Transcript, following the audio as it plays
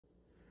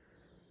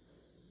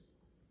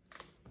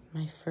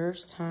My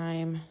first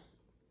time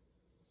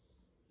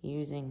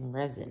using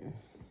resin.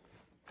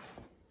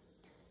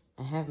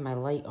 I have my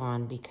light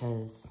on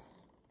because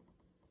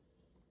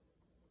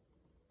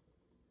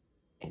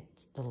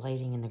the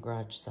lighting in the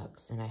garage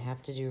sucks and I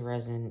have to do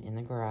resin in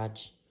the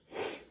garage.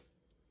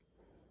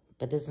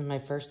 But this is my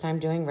first time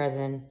doing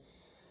resin,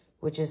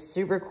 which is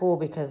super cool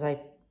because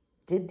I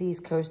did these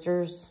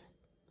coasters,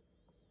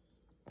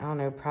 I don't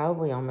know,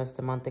 probably almost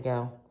a month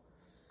ago.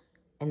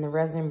 And the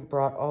resin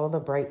brought all the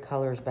bright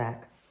colors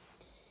back.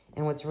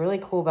 And what's really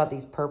cool about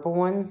these purple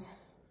ones,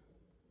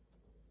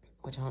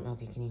 which I don't know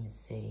if you can even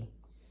see,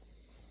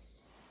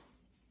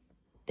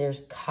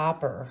 there's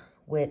copper,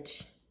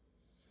 which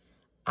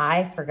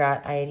I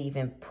forgot I had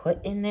even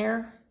put in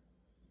there,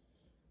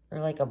 or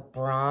like a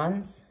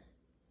bronze.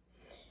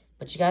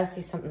 But you guys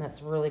see something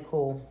that's really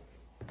cool.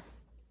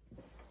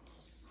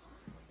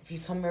 If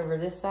you come over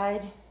this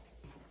side,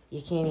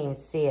 you can't even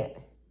see it,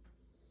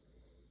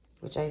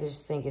 which I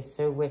just think is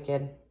so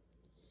wicked.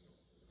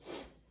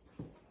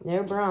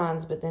 No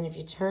bronze, but then if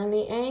you turn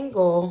the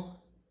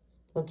angle,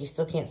 look, you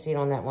still can't see it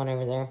on that one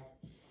over there.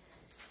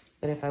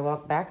 But if I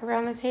walk back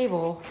around the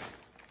table,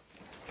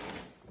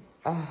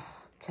 oh,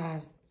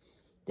 gosh,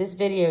 this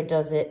video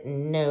does it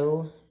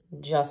no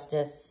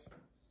justice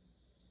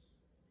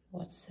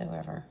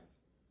whatsoever.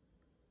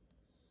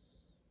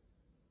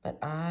 But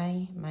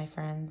I, my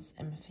friends,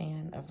 am a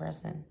fan of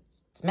resin.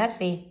 It's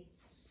messy.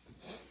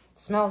 It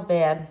smells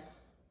bad.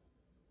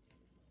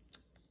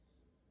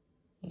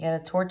 You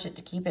gotta torch it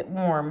to keep it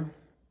warm.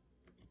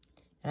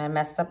 And I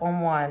messed up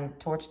on one,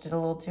 torched it a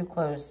little too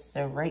close.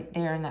 So right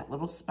there in that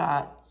little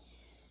spot,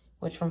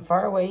 which from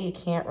far away you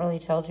can't really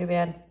tell too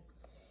bad,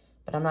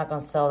 but I'm not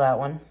gonna sell that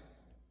one.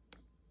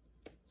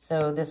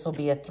 So this will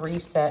be a 3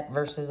 set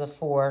versus a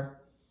 4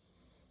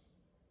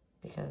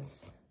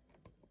 because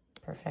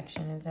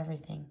perfection is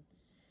everything.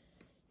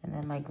 And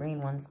then my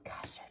green ones,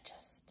 gosh, I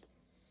just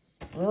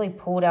really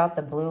pulled out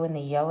the blue and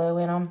the yellow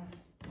in them.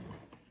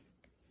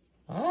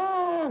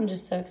 Ah, I'm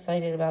just so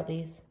excited about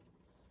these.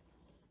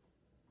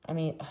 I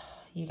mean,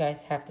 you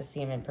guys have to see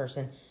them in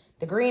person.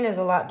 The green is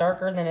a lot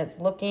darker than it's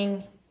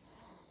looking.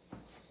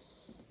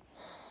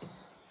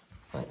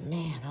 But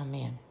man, oh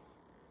man.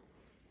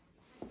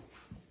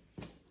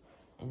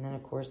 And then,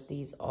 of course,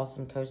 these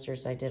awesome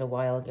coasters I did a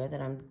while ago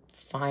that I'm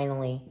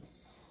finally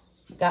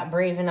got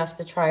brave enough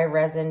to try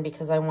resin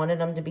because I wanted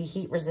them to be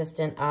heat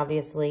resistant,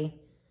 obviously,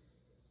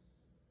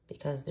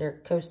 because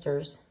they're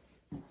coasters.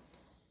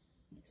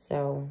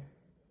 So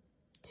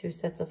 2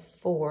 sets of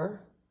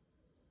 4.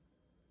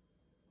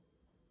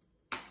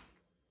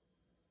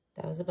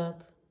 That was a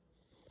bug.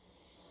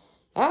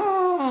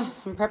 Ah,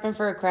 I'm prepping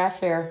for a craft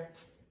fair,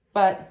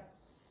 but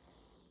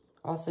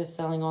also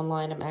selling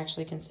online. I'm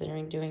actually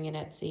considering doing an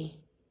Etsy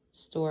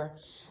store.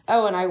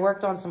 Oh, and I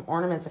worked on some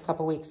ornaments a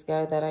couple weeks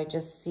ago that I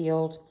just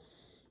sealed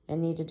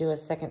and need to do a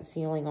second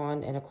sealing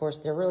on. And of course,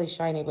 they're really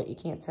shiny, but you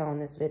can't tell in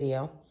this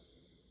video.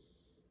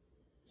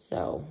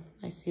 So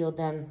I sealed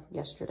them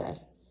yesterday.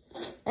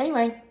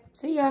 Anyway,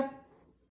 see ya.